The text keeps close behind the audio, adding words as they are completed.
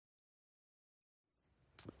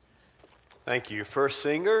Thank you, first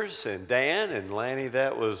singers, and Dan and Lanny.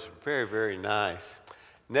 That was very, very nice.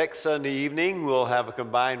 Next Sunday evening, we'll have a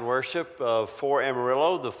combined worship for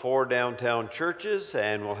Amarillo, the 4 downtown churches,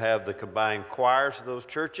 and we'll have the combined choirs of those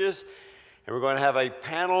churches. And we're going to have a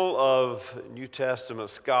panel of New Testament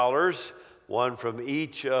scholars, one from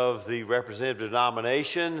each of the representative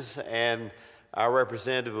denominations, and our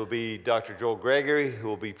representative will be Dr. Joel Gregory, who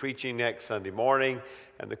will be preaching next Sunday morning.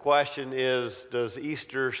 And the question is, does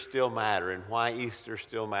Easter still matter, and why Easter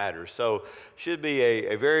still matters? So should be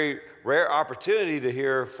a very rare opportunity to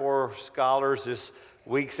hear 4 scholars this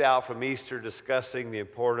weeks out from Easter discussing the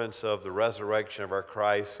importance of the resurrection of our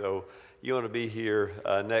Christ. So you want to be here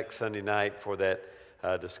next Sunday night for that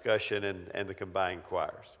discussion and the combined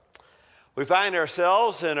choirs. We find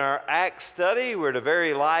ourselves in our Acts study. We're at a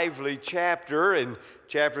very lively chapter. In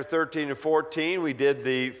chapter 13 and 14, we did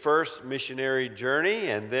the first missionary journey.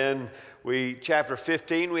 And then chapter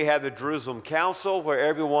 15, we had the Jerusalem Council, where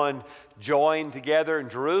everyone joined together in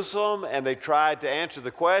Jerusalem, and they tried to answer the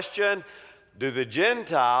question, do the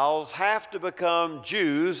Gentiles have to become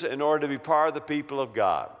Jews in order to be part of the people of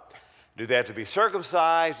God? Do they have to be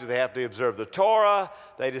circumcised? Do they have to observe the Torah?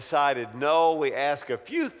 They decided no. We ask a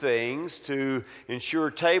few things to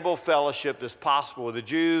ensure table fellowship that's possible with the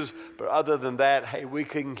Jews, but other than that, hey, we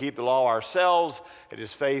couldn't keep the law ourselves. It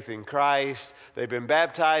is faith in Christ. They've been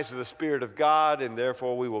baptized with the Spirit of God, and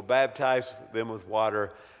therefore we will baptize them with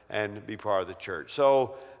water and be part of the church.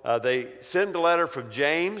 So they send the letter from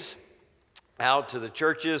James out to the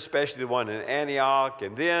churches, especially the one in Antioch,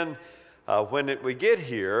 and then when we get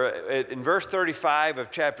here, in verse 35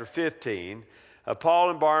 of chapter 15, Paul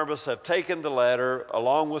and Barnabas have taken the letter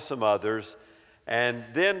along with some others, and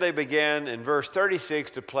then they began in verse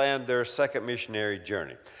 36 to plan their second missionary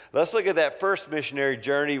journey. Let's look at that first missionary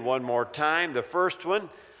journey one more time. The first one,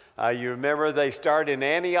 you remember they started in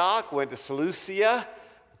Antioch, went to Seleucia,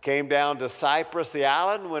 came down to Cyprus, the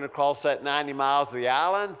island, went across that 90 miles of the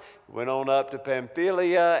island, went on up to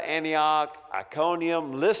Pamphylia, Antioch,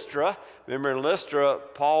 Iconium, Lystra. Remember in Lystra,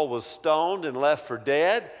 Paul was stoned and left for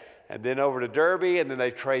dead, and then over to Derbe, and then they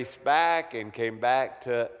traced back and came back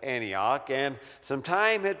to Antioch, and some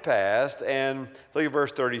time had passed, and look at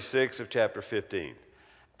verse 36 of chapter 15.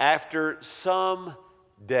 After some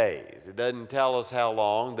days, it doesn't tell us how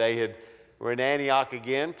long, were in Antioch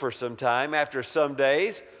again for some time. After some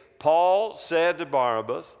days, Paul said to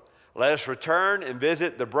Barnabas, let us return and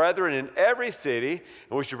visit the brethren in every city,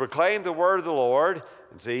 and we should proclaim the word of the Lord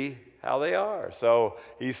and see how they are. So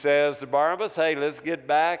he says to Barnabas, hey, let's get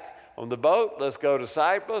back on the boat. Let's go to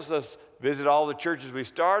Cyprus. Let's visit all the churches we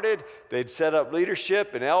started. They'd set up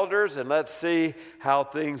leadership and elders, and let's see how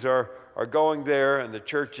things are going there in the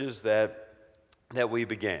churches that we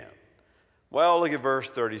began. Well, look at verse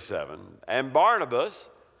 37. And Barnabas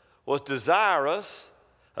was desirous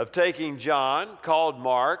of taking John, called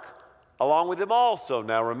Mark, along with him also.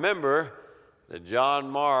 Now remember that John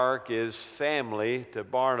Mark is family to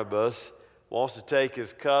Barnabas, wants to take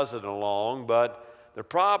his cousin along, but the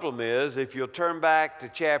problem is, if you'll turn back to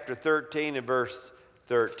chapter 13 and verse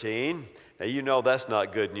 13, now you know that's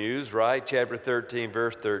not good news, right? Chapter 13,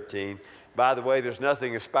 verse 13. By the way, there's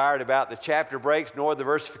nothing inspired about the chapter breaks nor the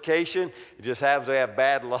versification. It just happens to have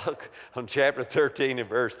bad luck on chapter 13 and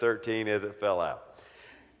verse 13 as it fell out.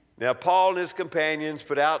 Now, Paul and his companions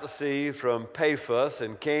put out to sea from Paphos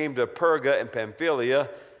and came to Perga and Pamphylia,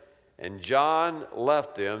 and John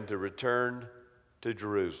left them to return to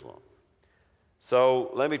Jerusalem.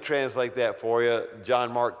 So let me translate that for you.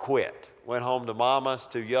 John Mark quit. Went home to mama, is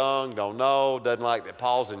too young, don't know, doesn't like that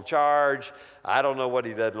Paul's in charge. I don't know what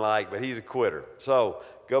he doesn't like, but he's a quitter. So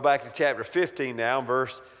go back to chapter 15 now,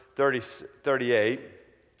 verse 38.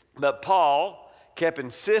 But Paul kept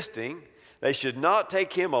insisting they should not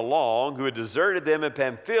take him along, who had deserted them in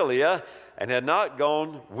Pamphylia and had not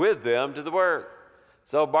gone with them to the work.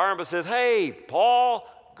 So Barnabas says, hey, Paul,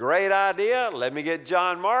 great idea. Let me get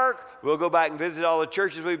John Mark. We'll go back and visit all the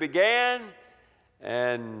churches we began.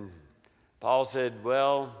 And Paul said,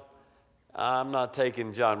 well, I'm not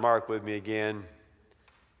taking John Mark with me again.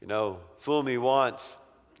 Fool me once,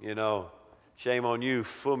 shame on you.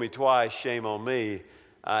 Fool me twice, shame on me.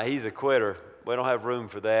 He's a quitter. We don't have room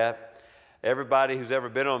for that. Everybody who's ever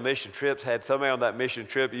been on mission trips had somebody on that mission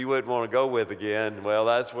trip you wouldn't want to go with again. Well,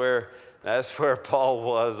 that's where Paul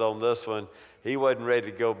was on this one. He wasn't ready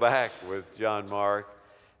to go back with John Mark.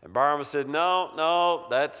 And Barnabas said, no,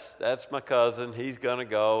 that's my cousin. He's going to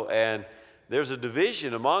go. And there's a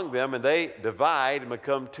division among them, and they divide and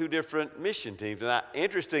become 2 different mission teams. And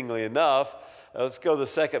interestingly enough, let's go to the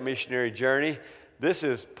second missionary journey. This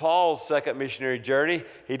is Paul's second missionary journey.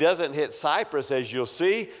 He doesn't hit Cyprus, as you'll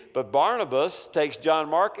see, but Barnabas takes John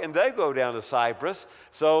Mark, and they go down to Cyprus.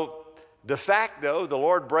 So de facto, the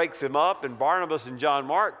Lord breaks them up, and Barnabas and John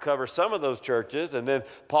Mark cover some of those churches. And then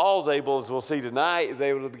Paul's able, as we'll see tonight, is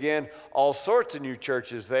able to begin all sorts of new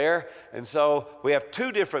churches there. And so we have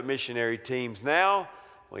two different missionary teams now.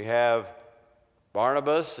 We have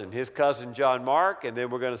Barnabas and his cousin John Mark, and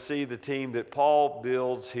then we're going to see the team that Paul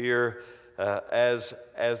builds here as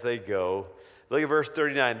they go. Look at verse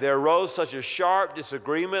 39. There arose such a sharp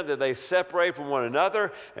disagreement that they separated from one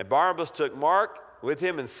another, and Barnabas took Mark with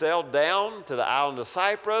him and sailed down to the island of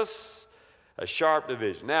Cyprus, a sharp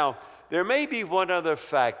division. Now, there may be one other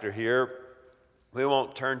factor here. We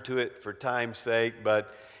won't turn to it for time's sake,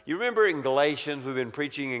 but you remember in Galatians, we've been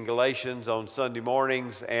preaching in Galatians on Sunday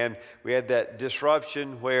mornings, and we had that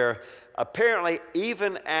disruption where apparently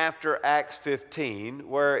even after Acts 15,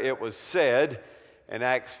 where it was said in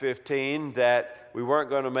Acts 15 that we weren't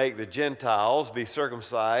going to make the Gentiles be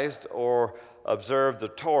circumcised or observe the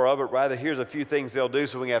Torah, but rather here's a few things they'll do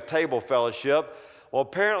so we can have table fellowship. Well,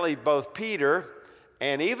 apparently both Peter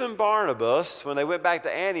and even Barnabas, when they went back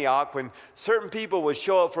to Antioch, when certain people would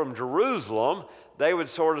show up from Jerusalem, they would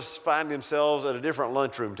sort of find themselves at a different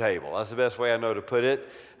lunchroom table. That's the best way I know to put it.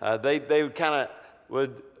 They would kind of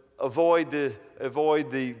would avoid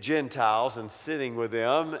the Gentiles and sitting with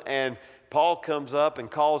them. And Paul comes up and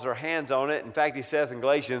calls their hands on it. In fact, he says in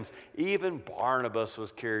Galatians, even Barnabas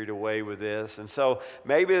was carried away with this. And so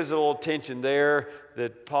maybe there's a little tension there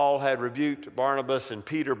that Paul had rebuked Barnabas and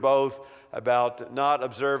Peter both about not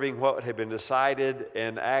observing what had been decided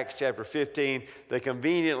in Acts chapter 15. They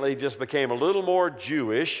conveniently just became a little more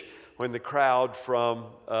Jewish when the crowd from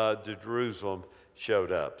Jerusalem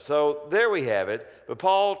showed up. So there we have it. But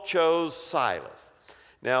Paul chose Silas.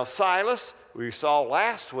 Now, Silas, we saw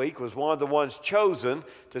last week, was one of the ones chosen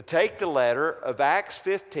to take the letter of Acts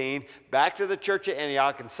 15 back to the church at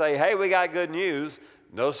Antioch and say, hey, we got good news.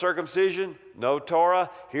 No circumcision, no Torah.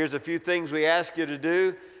 Here's a few things we ask you to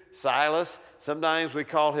do. Silas, sometimes we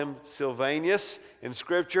call him Silvanus in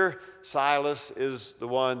Scripture. Silas is the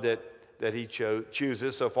one that he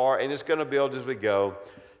chooses so far, and it's going to build as we go.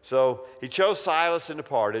 So he chose Silas and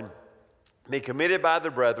departed, being committed by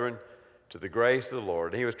the brethren to the grace of the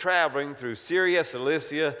Lord. And he was traveling through Syria,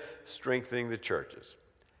 Cilicia, strengthening the churches.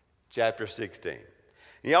 Chapter 16.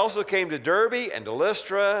 He also came to Derbe and to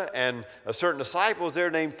Lystra, and a certain disciple was there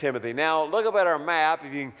named Timothy. Now, look up at our map.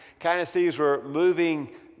 If you can kind of see as we're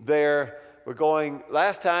moving there, we're going,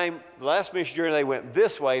 last mission journey, they went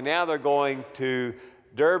this way. Now they're going to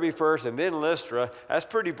Derbe first and then Lystra. That's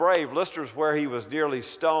pretty brave. Lystra is where he was nearly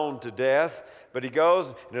stoned to death. But he goes,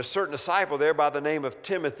 and there's a certain disciple there by the name of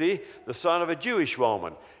Timothy, the son of a Jewish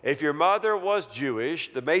woman. If your mother was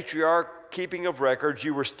Jewish, the matriarch keeping of records,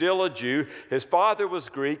 you were still a Jew. His father was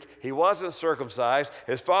Greek. He wasn't circumcised.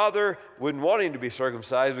 His father wouldn't want him to be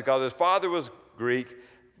circumcised because his father was Greek.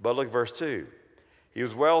 But look at verse 2. He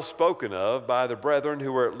was well spoken of by the brethren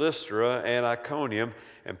who were at Lystra and Iconium,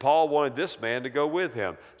 and Paul wanted this man to go with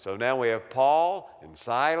him. So now we have Paul and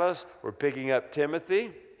Silas. We're picking up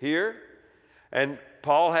Timothy here. And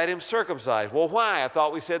Paul had him circumcised. Well, why? I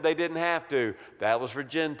thought we said they didn't have to. That was for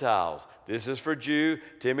Gentiles. This is for Jew.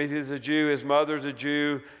 Timothy is a Jew. His mother's a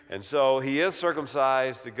Jew. And so he is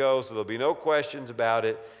circumcised to go, so there'll be no questions about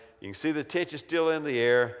it. You can see the tension still in the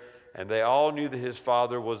air. And they all knew that his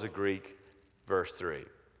father was a Greek. Verse 3.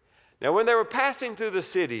 Now, when they were passing through the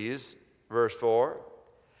cities, verse 4,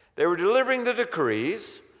 they were delivering the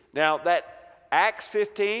decrees. Now, that Acts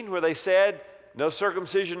 15, where they said, no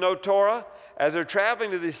circumcision, no Torah, as they're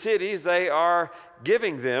traveling to these cities, they are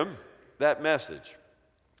giving them that message.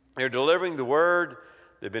 They're delivering the word.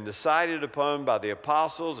 They've been decided upon by the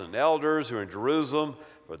apostles and elders who are in Jerusalem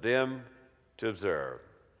for them to observe.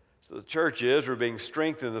 So the churches were being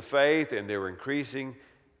strengthened in the faith, and they were increasing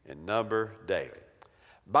in number daily.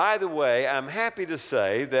 By the way, I'm happy to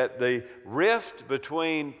say that the rift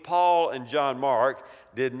between Paul and John Mark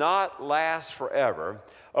did not last forever.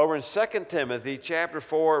 Over in 2 Timothy chapter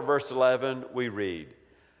 4, verse 11, we read,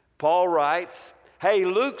 Paul writes, hey,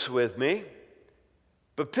 Luke's with me,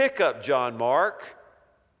 but pick up John Mark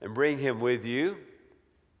and bring him with you,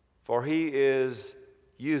 for he is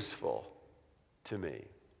useful to me.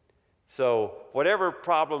 So whatever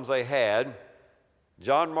problems they had,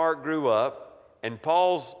 John Mark grew up, and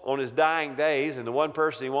Paul's on his dying days, and the one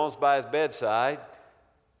person he wants by his bedside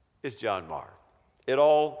is John Mark. It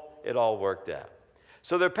all worked out.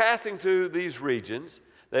 So they're passing through these regions.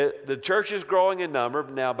 The church is growing in number,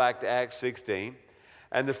 now back to Acts 16.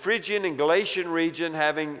 and the Phrygian and Galatian region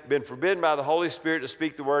having been forbidden by the Holy Spirit to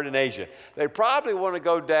speak the word in Asia. They probably want to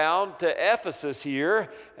go down to Ephesus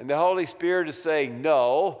here, and the Holy Spirit is saying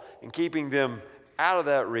no and keeping them out of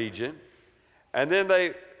that region. And then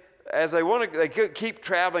they keep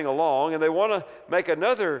traveling along, and they want to make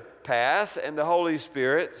another pass, and the Holy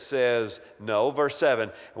Spirit says no. Verse 7,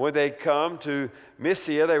 and when they come to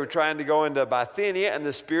Mysia, they were trying to go into Bithynia, and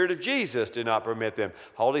the Spirit of Jesus did not permit them.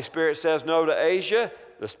 Holy Spirit says no to Asia.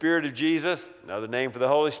 The Spirit of Jesus, another name for the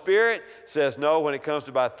Holy Spirit, says no when it comes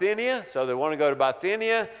to Bithynia, so they want to go to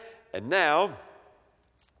Bithynia. And now,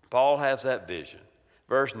 Paul has that vision.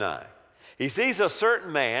 Verse 9, he sees a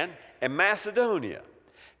certain man in Macedonia.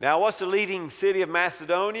 Now, what's the leading city of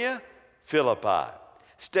Macedonia? Philippi.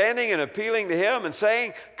 Standing and appealing to him and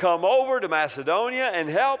saying, come over to Macedonia and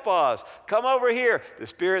help us. Come over here. The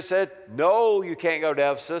Spirit said, no, you can't go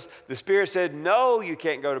to Ephesus. The Spirit said, no, you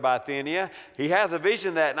can't go to Bithynia. He has a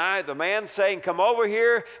vision that night. The man saying, come over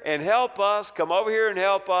here and help us. Come over here and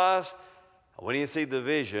help us. When he sees the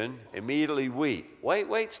vision, immediately weep.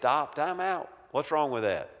 Wait, stop, time out. What's wrong with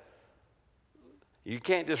that? You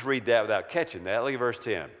can't just read that without catching that. Look at verse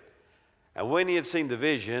 10. And when he had seen the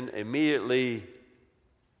vision, immediately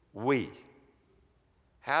we.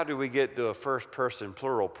 How do we get to a first person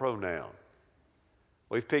plural pronoun?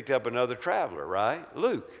 We've picked up another traveler, right?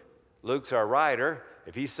 Luke. Luke's our writer.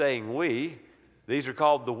 If he's saying we, these are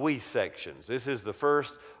called the we sections. This is the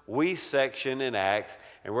first we section in Acts.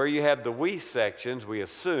 And where you have the we sections, we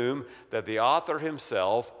assume that the author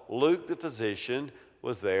himself, Luke the physician,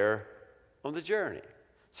 was there on the journey.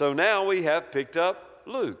 So now we have picked up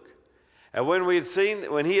Luke. And when he had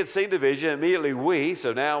seen the vision, immediately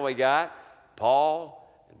so now we got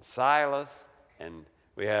Paul and Silas, and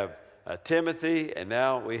we have Timothy, and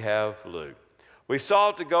now we have Luke. We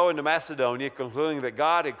sought to go into Macedonia, concluding that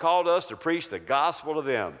God had called us to preach the gospel to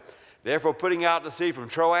them. Therefore, putting out to sea from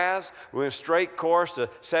Troas, we went straight course to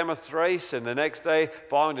Samothrace, and the next day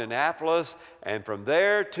following to Neapolis, and from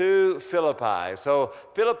there to Philippi. So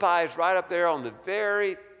Philippi is right up there on the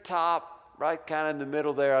very top, right kind of in the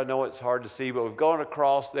middle there. I know it's hard to see, but we've gone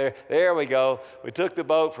across there. There we go. We took the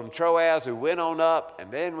boat from Troas, we went on up, and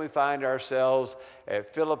then we find ourselves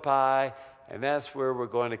at Philippi, and that's where we're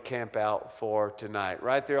going to camp out for tonight,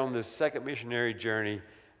 right there on this second missionary journey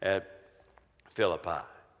at Philippi.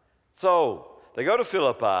 So they go to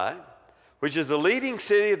Philippi, which is the leading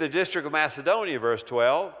city of the district of Macedonia, verse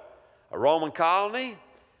 12, a Roman colony,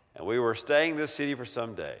 and we were staying in this city for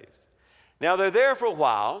some days. Now they're there for a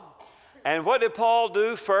while, and what did Paul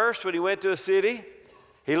do first when he went to a city?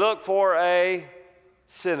 He looked for a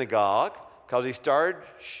synagogue, because he started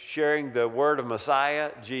sharing the word of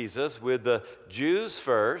Messiah, Jesus, with the Jews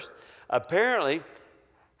first. Apparently,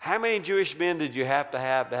 how many Jewish men did you have to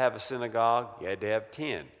have a synagogue? You had to have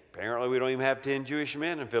 10. Apparently, we don't even have 10 Jewish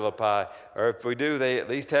men in Philippi. Or if we do, they at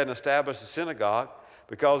least hadn't established a synagogue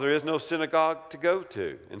because there is no synagogue to go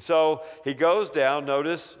to. And so he goes down,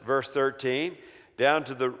 notice verse 13, down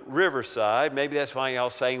to the riverside. Maybe that's why y'all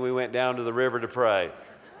saying we went down to the river to pray.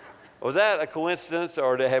 Was that a coincidence,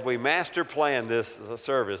 or have we master planned this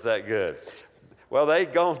service that good? Well,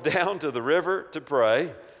 they'd gone down to the river to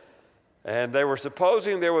pray, and they were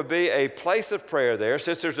supposing there would be a place of prayer there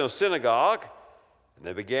since there's no synagogue. And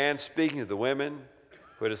they began speaking to the women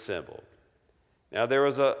who had assembled. Now there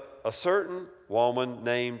was a certain woman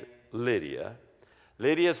named Lydia.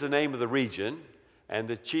 Lydia is the name of the region, and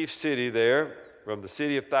the chief city there from the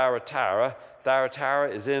city of Thyatira. Thyatira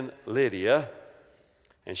is in Lydia,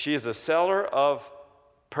 and she is a seller of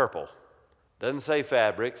purple. Doesn't say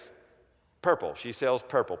fabrics, purple. She sells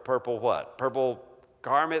purple. Purple what? Purple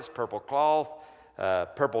garments, purple cloth,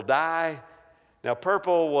 purple dye. Now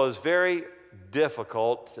purple was very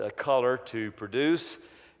difficult color to produce.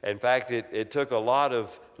 In fact, it took a lot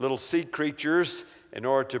of little sea creatures in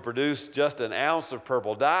order to produce just an ounce of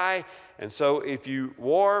purple dye. And so if you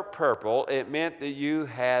wore purple, it meant that you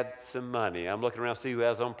had some money. I'm looking around to see who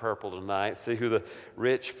has on purple tonight, see who the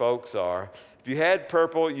rich folks are. If you had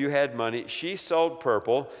purple, you had money. She sold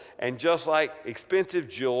purple, and just like expensive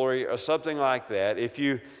jewelry or something like that, if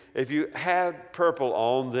you had purple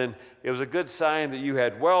on, then it was a good sign that you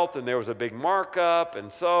had wealth, and there was a big markup.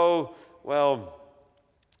 And so, well,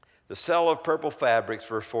 the seller of purple fabrics,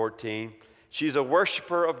 verse 14, she's a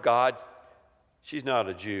worshiper of God. She's not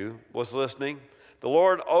a Jew, was listening. The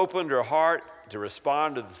Lord opened her heart to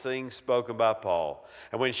respond to the things spoken by Paul.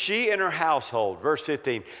 And when she and her household, verse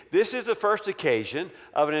 15, this is the first occasion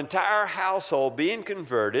of an entire household being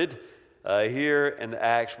converted here in the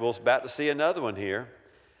Acts. We're about to see another one here.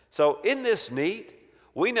 So isn't this neat?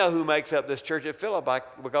 We know who makes up this church at Philippi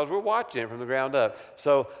because we're watching it from the ground up.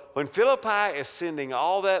 So when Philippi is sending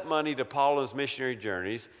all that money to Paul and his missionary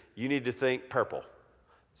journeys, you need to think purple.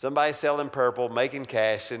 Somebody selling purple, making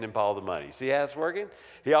cash, sending Paul the money. See how it's working?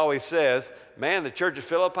 He always says, man, the church of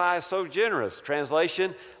Philippi is so generous.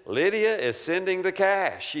 Translation, Lydia is sending the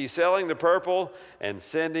cash. She's selling the purple and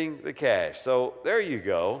sending the cash. So there you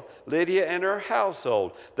go. Lydia and her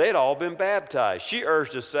household, they'd all been baptized. She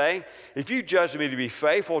urged us, saying, if you judge me to be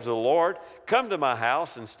faithful to the Lord, come to my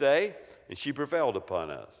house and stay. And she prevailed upon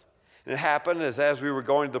us. And it happened as we were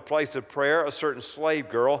going to the place of prayer, a certain slave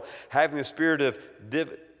girl, having the spirit of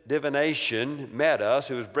divination, met us,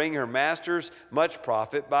 who was bringing her masters much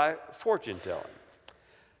profit by fortune telling.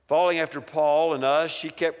 Following after Paul and us, she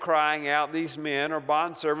kept crying out, these men are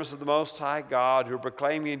bondservants of the Most High God, who are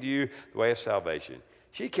proclaiming to you the way of salvation.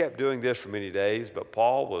 She kept doing this for many days, but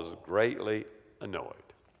Paul was greatly annoyed.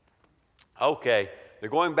 Okay, they're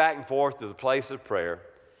going back and forth to the place of prayer.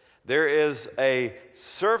 There is a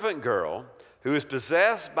servant girl who is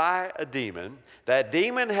possessed by a demon. That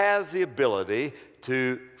demon has the ability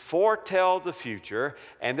to foretell the future,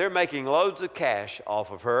 and they're making loads of cash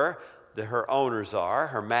off of her. Her owners are,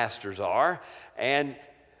 her masters are. And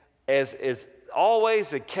as is always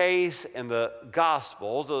the case in the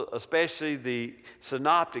Gospels, especially the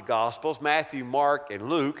synoptic Gospels, Matthew, Mark, and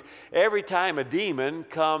Luke, every time a demon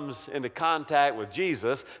comes into contact with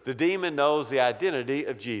Jesus, the demon knows the identity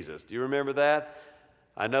of Jesus. Do you remember that?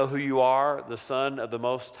 I know who you are, the Son of the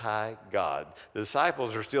Most High God. The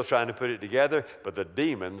disciples are still trying to put it together, but the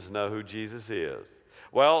demons know who Jesus is.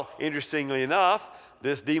 Well, interestingly enough,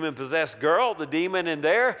 this demon-possessed girl, the demon in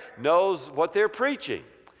there, knows what they're preaching.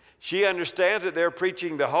 She understands that they're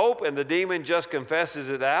preaching the hope, and the demon just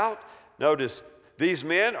confesses it out. Notice, these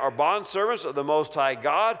men are bondservants of the Most High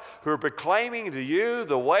God who are proclaiming to you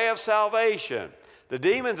the way of salvation. The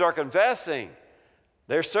demons are confessing.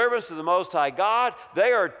 They're servants of the Most High God.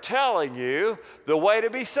 They are telling you the way to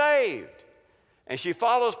be saved. And she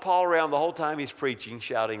follows Paul around the whole time he's preaching,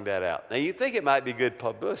 shouting that out. Now, you think it might be good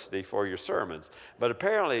publicity for your sermons, but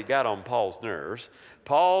apparently it got on Paul's nerves.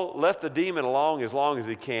 Paul left the demon alone as long as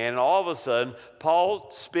he can, and all of a sudden,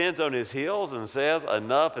 Paul spins on his heels and says,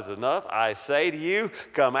 enough is enough. I say to you,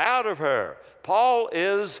 come out of her. Paul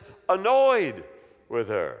is annoyed with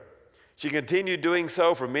her. She continued doing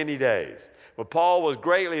so for many days. But Paul was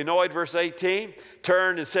greatly annoyed, verse 18,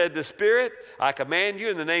 turned and said to the spirit, I command you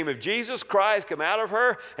in the name of Jesus Christ, come out of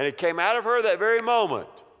her. And it came out of her that very moment.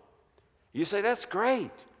 You say, that's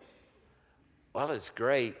great. Well, it's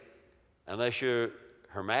great unless you're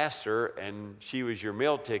her master and she was your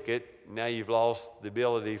meal ticket. Now you've lost the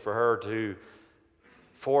ability for her to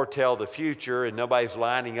foretell the future, and nobody's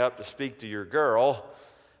lining up to speak to your girl.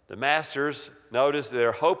 The masters noticed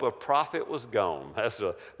their hope of profit was gone. That's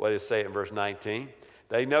what it says in verse 19.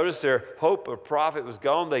 They noticed their hope of profit was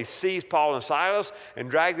gone. They seized Paul and Silas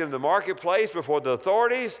and dragged them to the marketplace before the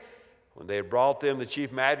authorities. When they had brought them the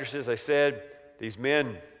chief magistrates, they said, these men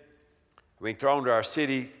are being thrown to our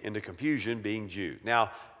city into confusion, being Jews.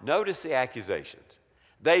 Now, notice the accusations.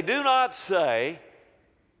 They do not say,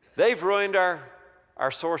 they've ruined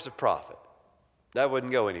our source of profit. That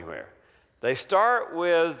wouldn't go anywhere. They start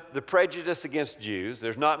with the prejudice against Jews.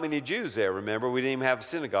 There's not many Jews there, remember. We didn't even have a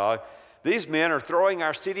synagogue. These men are throwing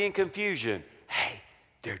our city in confusion. Hey,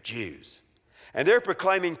 they're Jews. And they're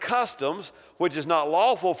proclaiming customs which is not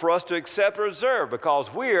lawful for us to accept or observe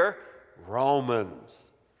because we're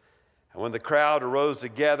Romans. And when the crowd arose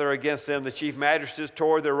together against them, the chief magistrates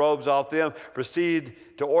tore their robes off them,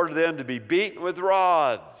 proceeded to order them to be beaten with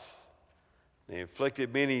rods. They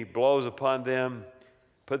inflicted many blows upon them,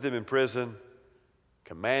 put them in prison,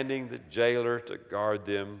 commanding the jailer to guard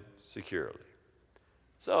them securely.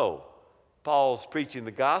 So, Paul's preaching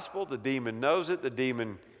the gospel. The demon knows it. The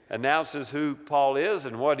demon announces who Paul is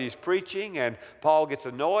and what he's preaching, and Paul gets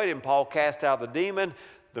annoyed, and Paul casts out the demon.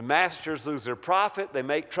 The masters lose their profit. They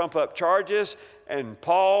make trump-up charges, and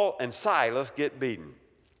Paul and Silas get beaten.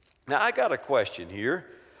 Now, I got a question here.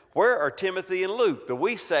 Where are Timothy and Luke? The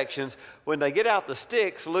we sections, when they get out the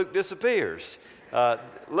sticks, Luke disappears.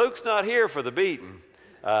 Luke's not here for the beating.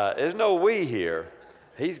 There's no we here.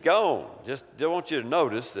 He's gone. Just want you to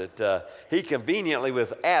notice that he conveniently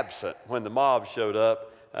was absent when the mob showed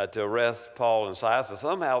up to arrest Paul and Silas. And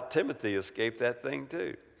somehow Timothy escaped that thing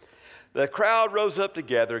too. The crowd rose up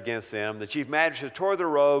together against them. The chief magistrates tore their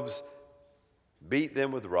robes, beat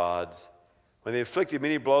them with rods. When they inflicted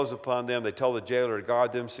many blows upon them, they told the jailer to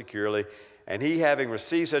guard them securely. And he, having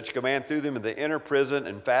received such a command, threw them in the inner prison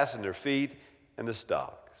and fastened their feet in the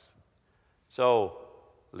stocks. So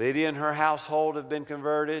Lydia and her household have been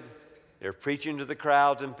converted. They're preaching to the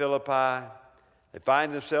crowds in Philippi. They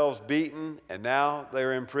find themselves beaten, and now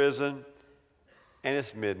they're in prison, and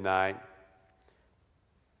it's midnight.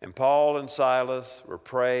 And Paul and Silas were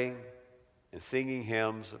praying and singing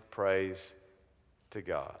hymns of praise to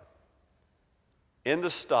God. In the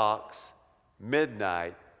stocks,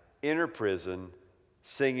 midnight, inner prison,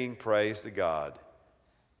 singing praise to God.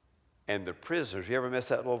 And the prisoners, you ever miss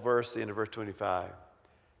that little verse, the end of verse 25?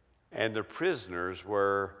 And the prisoners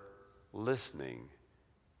were listening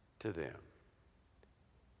to them.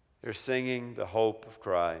 They're singing the hope of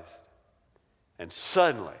Christ. And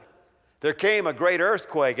suddenly, there came a great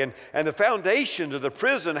earthquake, and the foundations of the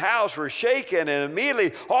prison house were shaken, and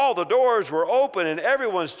immediately all the doors were open, and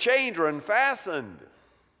everyone's chains were unfastened.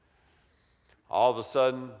 All of a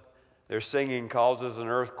sudden, their singing causes an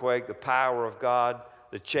earthquake, the power of God,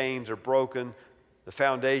 the chains are broken, the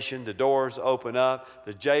foundation, the doors open up,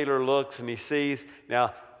 the jailer looks and he sees.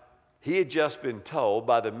 Now, he had just been told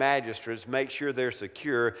by the magistrates, make sure they're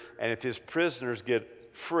secure, and if his prisoners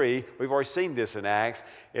get free, we've already seen this in Acts,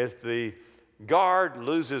 if the guard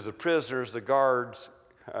loses the prisoners, the guards,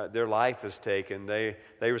 their life is taken. They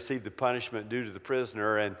receive the punishment due to the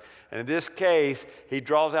prisoner, and in this case, he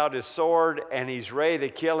draws out his sword and he's ready to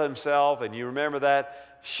kill himself, and you remember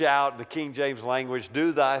that shout in the King James language,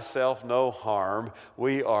 do thyself no harm,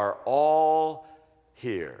 we are all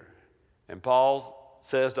here. And Paul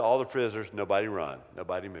says to all the prisoners, nobody run,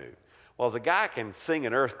 nobody move. Well, if the guy can sing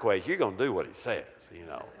an earthquake, you're going to do what he says, you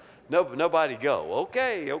know. Nobody go.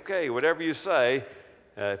 Okay, whatever you say.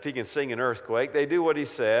 If he can sing an earthquake, they do what he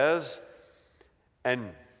says.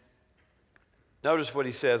 And notice what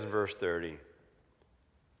he says in verse 30.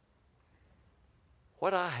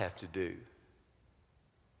 What I have to do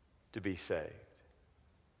to be saved.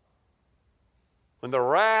 When the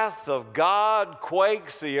wrath of God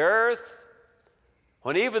quakes the earth,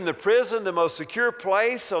 when even the prison, the most secure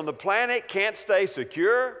place on the planet, can't stay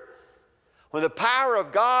secure, when the power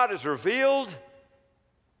of God is revealed,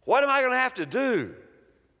 what am I going to have to do?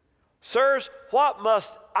 Sirs, what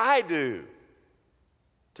must I do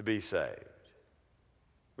to be saved?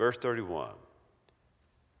 Verse 31.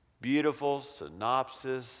 Beautiful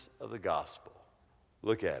synopsis of the gospel.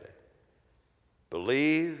 Look at it.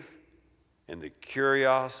 Believe in the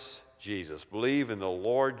Kyrios Jesus. Believe in the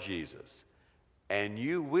Lord Jesus, and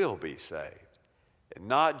you will be saved. And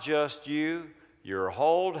not just you, your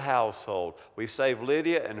whole household. We saved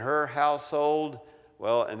Lydia and her household.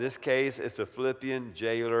 Well, in this case, it's a Philippian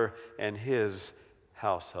jailer and his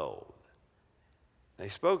household. They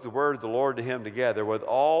spoke the word of the Lord to him together with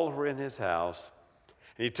all who were in his house.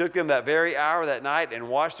 And he took them that very hour that night and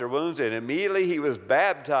washed their wounds, and immediately he was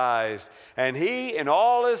baptized, and he and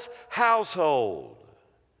all his household.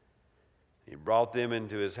 He brought them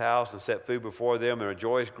into his house and set food before them and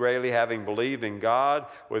rejoiced greatly, having believed in God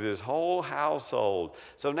with his whole household.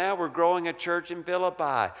 So now we're growing a church in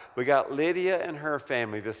Philippi. We got Lydia and her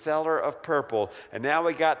family, the seller of purple, and now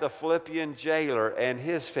we got the Philippian jailer and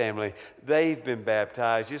his family. They've been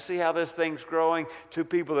baptized. You see how this thing's growing? Two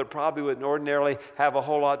people that probably wouldn't ordinarily have a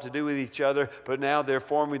whole lot to do with each other, but now they're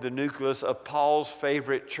forming the nucleus of Paul's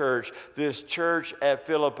favorite church, this church at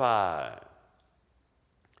Philippi.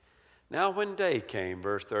 Now when day came,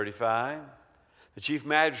 verse 35, the chief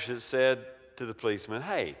magistrate said to the policeman,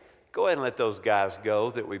 hey, go ahead and let those guys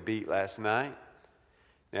go that we beat last night.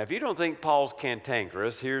 Now if you don't think Paul's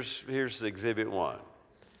cantankerous, here's exhibit 1.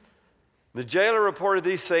 The jailer reported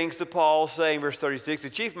these things to Paul, saying, verse 36, the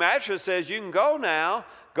chief magistrate says, you can go now,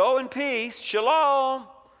 go in peace, shalom.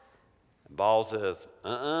 And Paul says,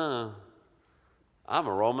 I'm a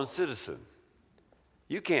Roman citizen.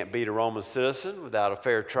 You can't beat a Roman citizen without a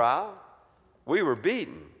fair trial. We were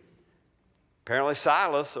beaten. Apparently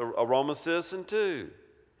Silas, a Roman citizen too.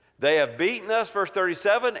 They have beaten us, verse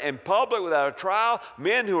 37, in public without a trial.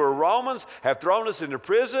 Men who are Romans have thrown us into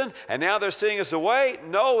prison, and now they're sending us away.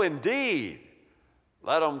 No, indeed.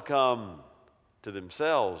 Let them come to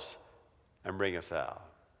themselves and bring us out.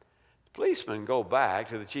 The policemen go back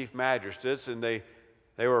to the chief magistrates, and they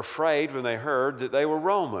were afraid when they heard that they were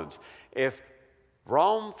Romans. If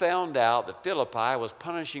Rome found out that Philippi was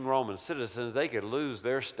punishing Roman citizens, they could lose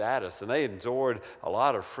their status, and they enjoyed a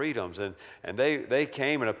lot of freedoms. And they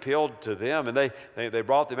came and appealed to them, and they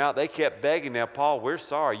brought them out. They kept begging, now, Paul, we're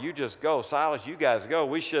sorry. You just go. Silas, you guys go.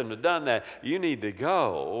 We shouldn't have done that. You need to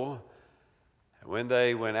go. And when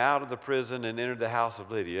they went out of the prison and entered the house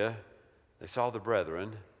of Lydia, they saw the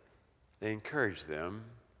brethren. They encouraged them,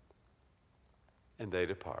 and they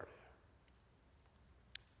departed.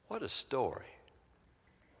 What a story.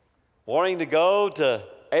 Wanting to go to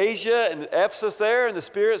Asia and Ephesus there, and the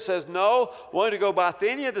Spirit says no. Wanted to go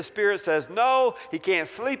Bithynia, the Spirit says no. He can't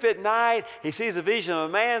sleep at night. He sees a vision of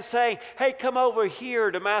a man saying, hey, come over here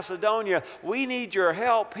to Macedonia. We need your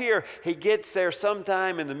help here. He gets there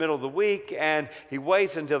sometime in the middle of the week, and he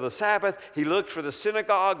waits until the Sabbath. He looks for the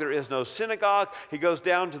synagogue. There is no synagogue. He goes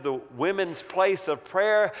down to the women's place of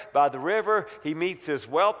prayer by the river. He meets this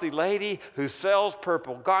wealthy lady who sells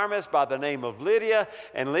purple garments by the name of Lydia,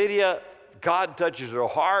 and Lydia, God touches her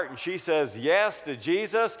heart, and she says yes to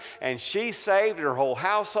Jesus, and she's saved her whole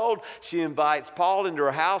household. She invites Paul into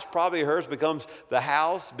her house. Probably hers becomes the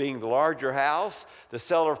house, being the larger house, the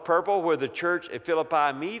seller of purple, where the church at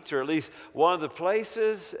Philippi meets, or at least one of the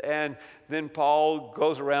places. And then Paul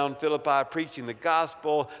goes around Philippi preaching the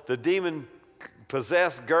gospel. The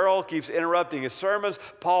demon-possessed girl keeps interrupting his sermons.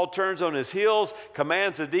 Paul turns on his heels,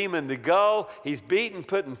 commands the demon to go. He's beaten,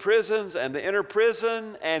 put in prisons and the inner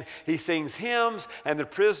prison, and he sings hymns, and the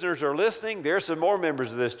prisoners are listening. There's some more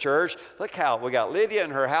members of this church. Look how we got Lydia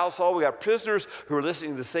and her household. We got prisoners who are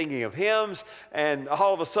listening to the singing of hymns, and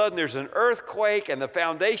all of a sudden there's an earthquake, and the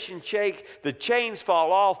foundation shake. The chains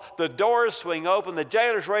fall off. The doors swing open. The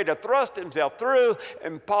jailer's ready to thrust himself through,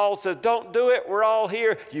 and Paul says, don't do it. We're all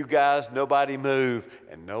here. You guys, nobody move.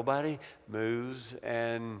 And nobody moves,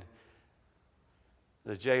 and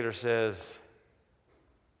the jailer says,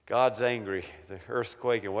 God's angry, the earth's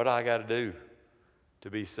quaking. What do I got to do to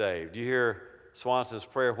be saved? You hear Swanson's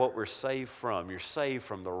prayer, what we're saved from. You're saved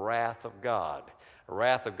from the wrath of God. The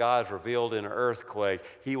wrath of God is revealed in an earthquake.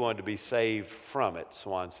 He wanted to be saved from it,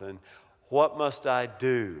 Swanson. What must I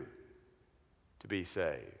do to be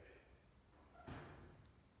saved?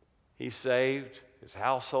 He's saved. His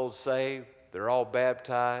household's saved. They're all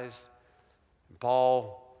baptized. And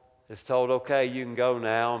Paul is told, okay, you can go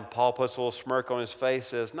now. And Paul puts a little smirk on his face,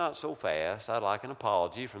 says, not so fast. I'd like an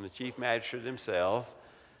apology from the chief magistrate himself.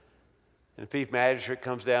 And the chief magistrate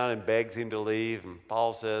comes down and begs him to leave. And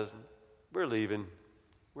Paul says, we're leaving.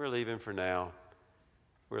 We're leaving for now.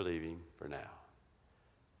 We're leaving for now.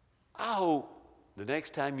 I hope the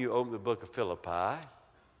next time you open the book of Philippi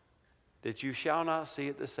that you shall not see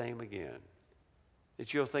it the same again.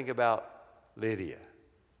 That you'll think about Lydia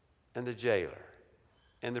and the jailer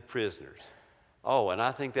and the prisoners. Oh, and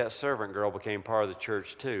I think that servant girl became part of the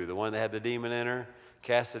church too. The one that had the demon in her,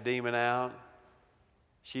 cast the demon out.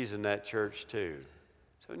 She's in that church too.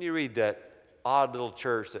 So when you read that odd little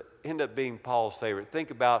church that ended up being Paul's favorite,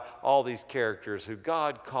 think about all these characters who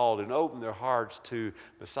God called and opened their hearts to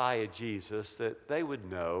Messiah Jesus, that they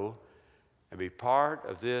would know and be part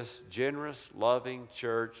of this generous, loving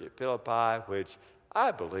church at Philippi, which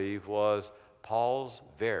I believe was Paul's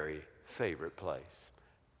very favorite place.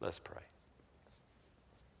 Let's pray.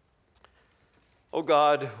 Oh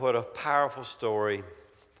God, what a powerful story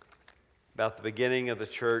about the beginning of the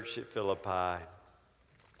church at Philippi.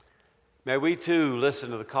 May we too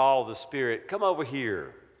listen to the call of the Spirit. Come over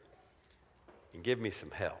here and give me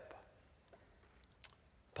some help.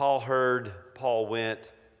 Paul heard, Paul went,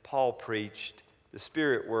 Paul preached, the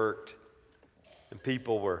Spirit worked, and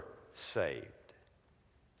people were saved.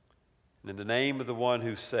 And in the name of the one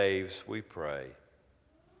who saves, we pray.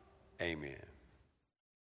 Amen.